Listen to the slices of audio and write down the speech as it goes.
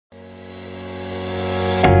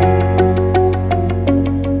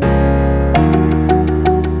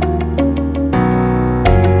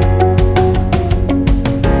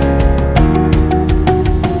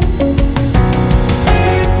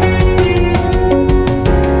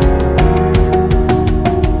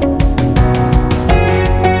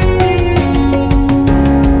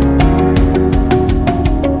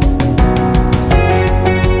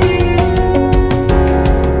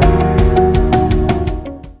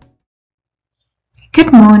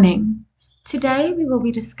Good morning. Today we will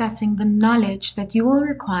be discussing the knowledge that you will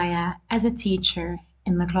require as a teacher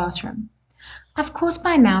in the classroom. Of course,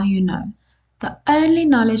 by now you know the only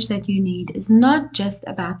knowledge that you need is not just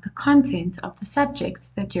about the content of the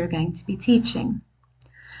subject that you're going to be teaching.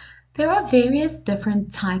 There are various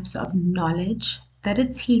different types of knowledge that a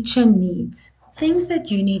teacher needs, things that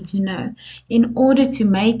you need to know in order to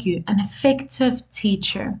make you an effective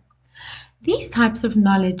teacher. These types of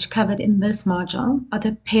knowledge covered in this module are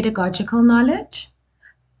the pedagogical knowledge,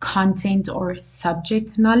 content or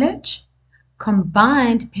subject knowledge,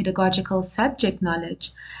 combined pedagogical subject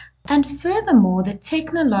knowledge, and furthermore the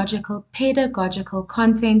technological pedagogical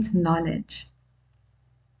content knowledge.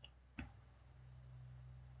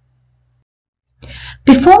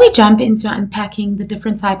 Before we jump into unpacking the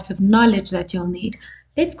different types of knowledge that you'll need,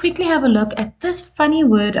 let's quickly have a look at this funny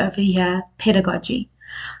word over here, pedagogy.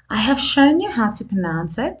 I have shown you how to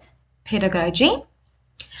pronounce it, pedagogy,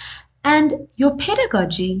 and your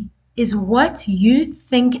pedagogy is what you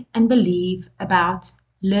think and believe about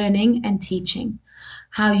learning and teaching,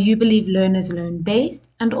 how you believe learners learn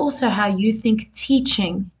best, and also how you think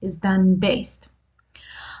teaching is done best.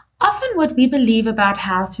 Often what we believe about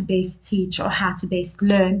how to best teach or how to best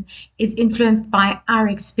learn is influenced by our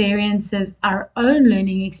experiences, our own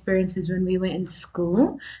learning experiences when we were in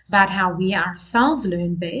school, about how we ourselves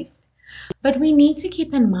learn best. But we need to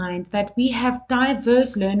keep in mind that we have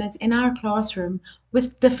diverse learners in our classroom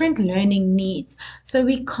with different learning needs. So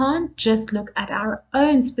we can't just look at our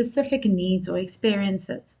own specific needs or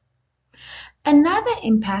experiences. Another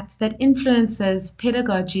impact that influences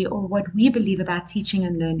pedagogy or what we believe about teaching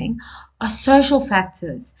and learning are social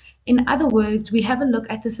factors. In other words, we have a look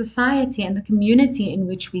at the society and the community in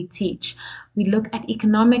which we teach. We look at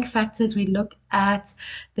economic factors, we look at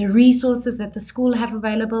the resources that the school have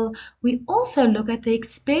available. We also look at the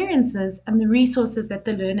experiences and the resources that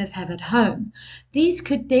the learners have at home. These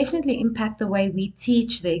could definitely impact the way we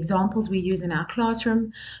teach, the examples we use in our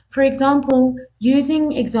classroom. For example,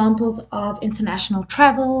 using examples of international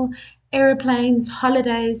travel, airplanes,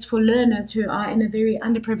 holidays for learners who are in a very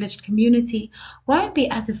underprivileged community won't be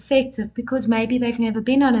as effective because maybe they've never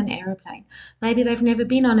been on an airplane, maybe they've never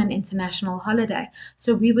been on an international holiday.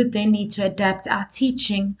 So we would then need to adapt our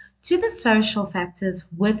teaching to the social factors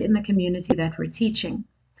within the community that we're teaching.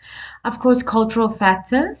 Of course, cultural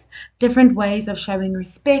factors, different ways of showing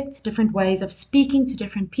respect, different ways of speaking to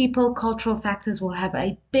different people. Cultural factors will have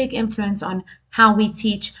a big influence on how we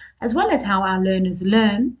teach as well as how our learners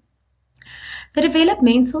learn. The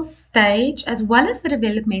developmental stage as well as the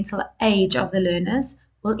developmental age of the learners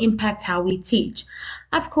will impact how we teach.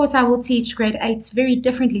 Of course, I will teach grade 8s very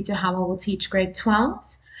differently to how I will teach grade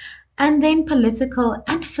 12s. And then political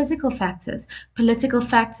and physical factors. Political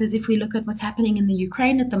factors, if we look at what's happening in the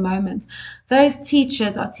Ukraine at the moment, those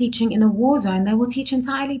teachers are teaching in a war zone. They will teach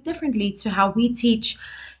entirely differently to how we teach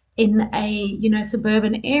in a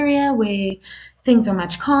suburban area where things are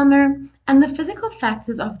much calmer. And the physical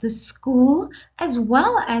factors of the school, as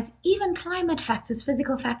well as even climate factors,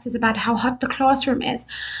 physical factors about how hot the classroom is,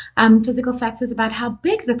 physical factors about how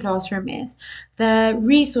big the classroom is, the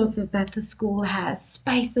resources that the school has,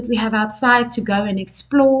 space that we have outside to go and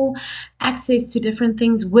explore, access to different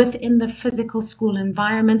things within the physical school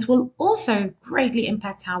environment will also greatly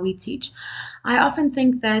impact how we teach. I often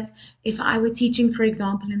think that if I were teaching, for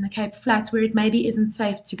example, in the Cape Flats, where it maybe isn't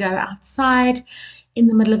safe to go outside in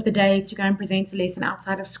the middle of the day to go and present a lesson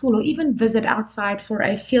outside of school or even visit outside for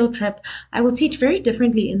a field trip, I will teach very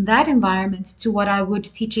differently in that environment to what I would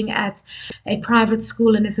teaching at a private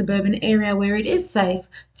school in a suburban area where it is safe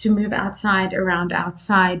to move outside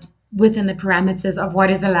within the parameters of what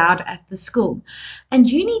is allowed at the school. And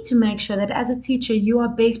you need to make sure that as a teacher, you are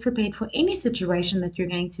best prepared for any situation that you're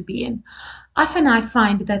going to be in. Often I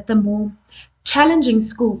find that the more challenging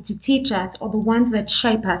schools to teach at are the ones that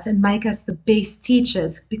shape us and make us the best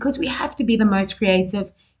teachers because we have to be the most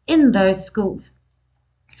creative in those schools.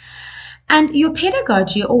 And your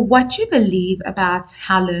pedagogy, or what you believe about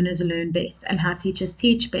how learners learn best and how teachers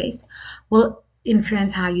teach best, will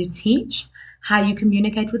influence how you teach, how you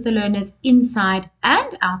communicate with the learners inside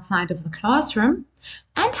and outside of the classroom,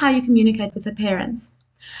 and how you communicate with the parents.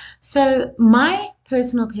 So my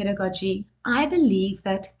personal pedagogy, I believe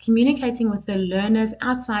that communicating with the learners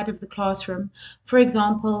outside of the classroom, for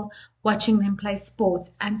example, watching them play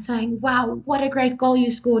sports and saying, wow, what a great goal you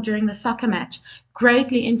scored during the soccer match,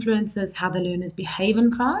 greatly influences how the learners behave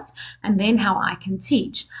in class and then how I can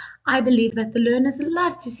teach. I believe that the learners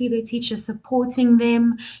love to see their teacher supporting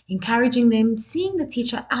them, encouraging them. Seeing the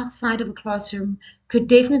teacher outside of a classroom could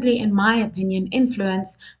definitely, in my opinion,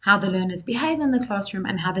 influence how the learners behave in the classroom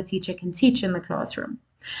and how the teacher can teach in the classroom.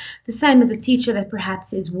 The same as a teacher that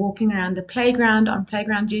perhaps is walking around the playground on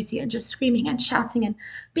playground duty and just screaming and shouting and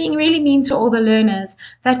being really mean to all the learners,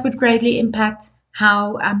 that would greatly impact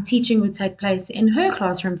how teaching would take place in her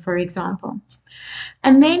classroom, for example.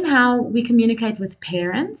 And then how we communicate with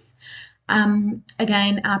parents.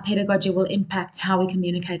 Again, our pedagogy will impact how we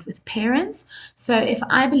communicate with parents. So if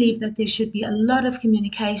I believe that there should be a lot of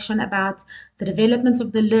communication about the development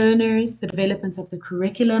of the learners, the development of the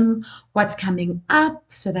curriculum, what's coming up,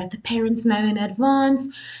 so that the parents know in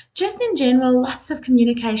advance, just in general, lots of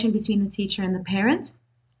communication between the teacher and the parent,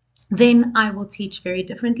 then I will teach very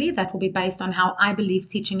differently. That will be based on how I believe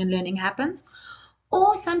teaching and learning happens.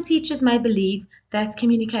 Or some teachers may believe that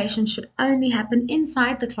communication should only happen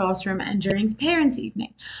inside the classroom and during parents'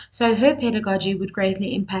 evening. So her pedagogy would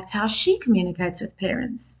greatly impact how she communicates with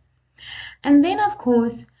parents. And then, of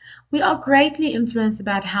course, we are greatly influenced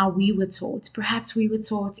about how we were taught. Perhaps we were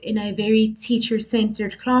taught in a very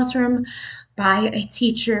teacher-centered classroom by a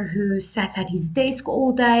teacher who sat at his desk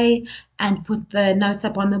all day and put the notes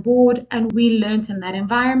up on the board, and we learned in that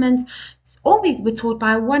environment. Or we were taught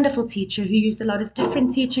by a wonderful teacher who used a lot of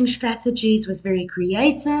different teaching strategies, was very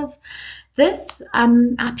creative. This,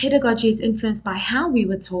 our pedagogy is influenced by how we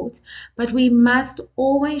were taught, but we must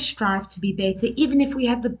always strive to be better. Even if we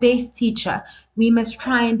have the best teacher, we must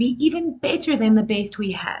try and be even better than the best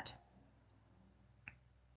we had.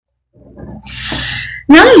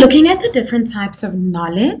 Now, looking at the different types of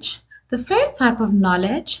knowledge, the first type of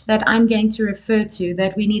knowledge that I'm going to refer to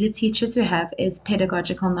that we need a teacher to have is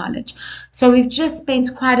pedagogical knowledge. So we've just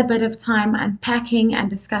spent quite a bit of time unpacking and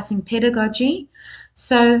discussing pedagogy.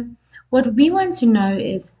 So what we want to know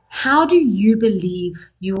is, how do you believe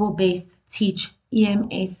you will best teach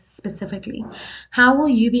EMS specifically? How will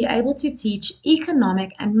you be able to teach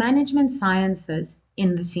economic and management sciences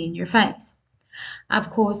in the senior phase? Of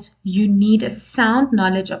course, you need a sound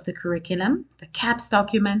knowledge of the curriculum, the CAPS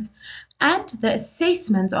document, and the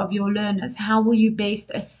assessment of your learners. How will you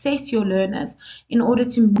best assess your learners in order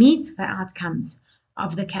to meet the outcomes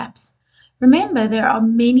of the CAPS? Remember, there are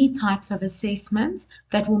many types of assessments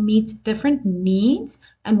that will meet different needs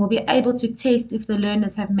and will be able to test if the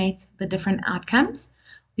learners have met the different outcomes.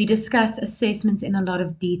 We discuss assessments in a lot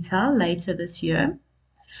of detail later this year.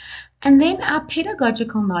 And then our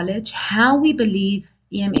pedagogical knowledge, how we believe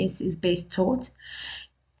EMS is best taught,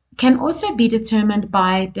 can also be determined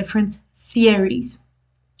by different theories.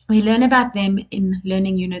 We learn about them in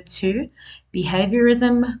Learning Unit 2,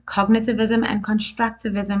 behaviorism, cognitivism, and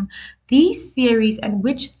constructivism. These theories and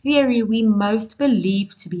which theory we most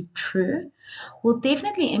believe to be true will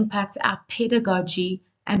definitely impact our pedagogy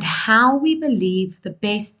and how we believe the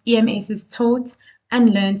best EMS is taught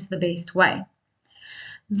and learned the best way.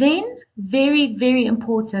 Then, very, very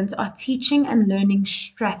important are teaching and learning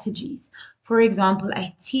strategies. For example,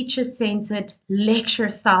 a teacher-centered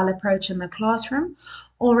lecture-style approach in the classroom,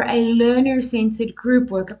 or a learner-centered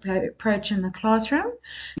group work approach in the classroom.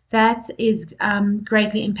 That is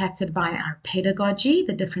greatly impacted by our pedagogy,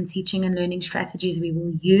 the different teaching and learning strategies we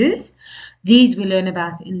will use. These we learn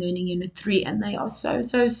about in Learning Unit 3, and they are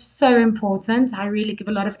so important. I really give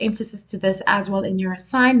a lot of emphasis to this as well in your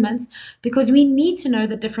assignments, because we need to know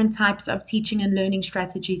the different types of teaching and learning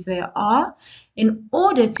strategies there are in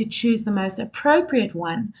order to choose the most appropriate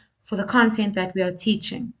one for the content that we are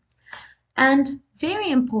teaching. And very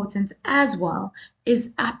important as well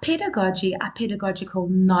is our pedagogy, our pedagogical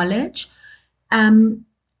knowledge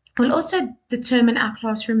will also determine our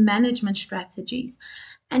classroom management strategies.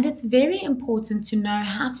 And it's very important to know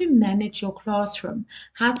how to manage your classroom,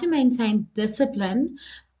 how to maintain discipline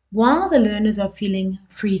while the learners are feeling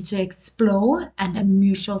free to explore and a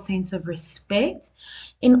mutual sense of respect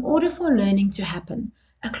in order for learning to happen.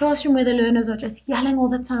 A classroom where the learners are just yelling all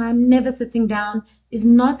the time, never sitting down, is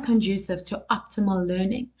not conducive to optimal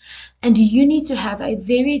learning. And you need to have a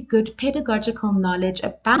very good pedagogical knowledge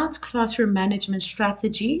about classroom management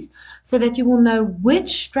strategies so that you will know which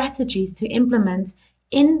strategies to implement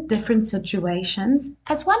in different situations,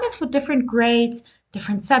 as well as for different grades,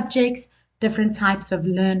 different subjects, different types of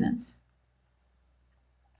learners.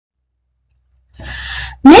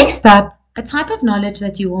 Next up, a type of knowledge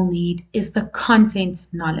that you will need is the content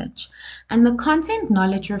knowledge. And the content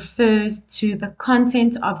knowledge refers to the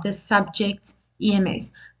content of the subject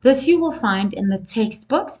EMS, This you will find in the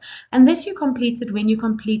textbooks, and this you completed when you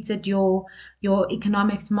completed your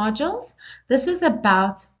economics modules. This is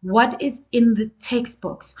about what is in the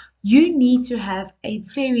textbooks. You need to have a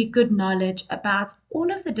very good knowledge about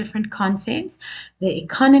all of the different contents, the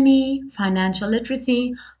economy, financial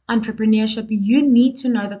literacy, entrepreneurship. You need to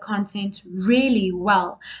know the content really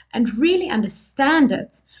well and really understand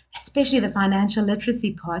it, especially the financial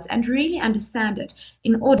literacy part, and really understand it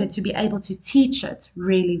in order to be able to teach it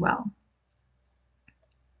really well.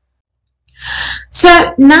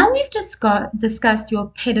 So now we've discussed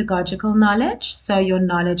your pedagogical knowledge, so your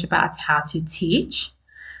knowledge about how to teach.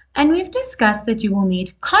 And we've discussed that you will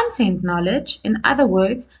need content knowledge, in other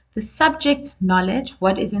words, the subject knowledge,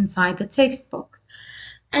 what is inside the textbook.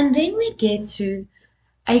 And then we get to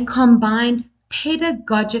a combined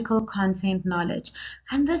pedagogical content knowledge.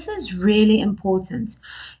 And this is really important.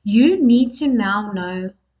 You need to now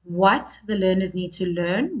know what the learners need to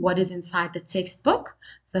learn, what is inside the textbook,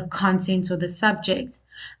 the content or the subject,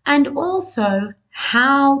 and also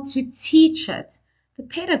how to teach it, the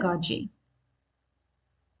pedagogy.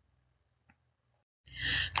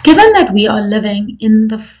 Given that we are living in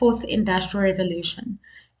the fourth industrial revolution,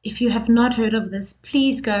 if you have not heard of this,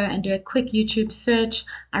 please go and do a quick YouTube search.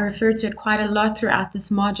 I refer to it quite a lot throughout this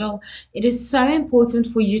module. It is so important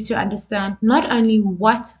for you to understand not only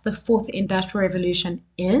what the fourth industrial revolution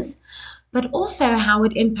is, but also how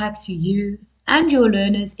it impacts you and your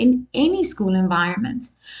learners in any school environment.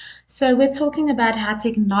 So we're talking about how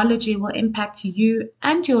technology will impact you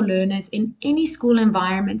and your learners in any school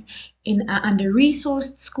environment, in an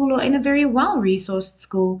under-resourced school or in a very well-resourced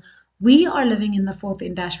school. We are living in the fourth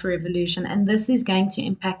industrial revolution, and this is going to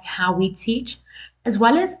impact how we teach, as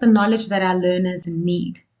well as the knowledge that our learners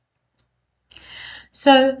need.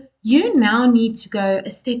 So you now need to go a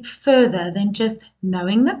step further than just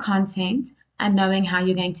knowing the content and knowing how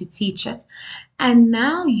you're going to teach it. And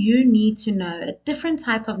now you need to know a different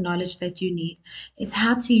type of knowledge that you need is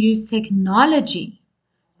how to use technology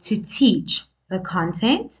to teach the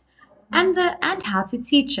content and how to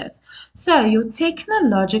teach it. So your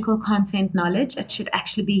technological content knowledge, it should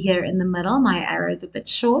actually be here in the middle, my arrow is a bit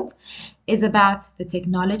short, is about the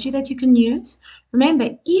technology that you can use. Remember,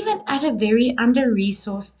 even at a very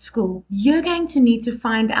under-resourced school, you're going to need to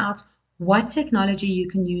find out what technology you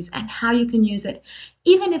can use and how you can use it.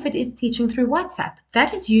 Even if it is teaching through WhatsApp,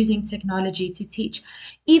 that is using technology to teach.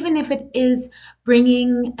 Even if it is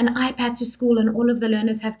bringing an iPad to school and all of the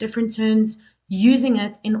learners have different turns, using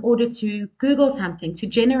it in order to Google something, to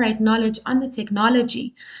generate knowledge on the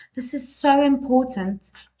technology. This is so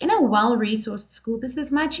important. In a well-resourced school, this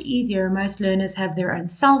is much easier. Most learners have their own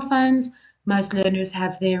cell phones. Most learners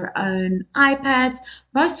have their own iPads.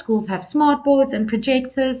 Most schools have smart boards and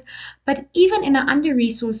projectors. But even in an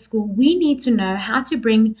under-resourced school, we need to know how to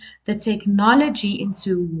bring the technology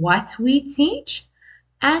into what we teach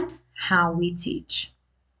and how we teach.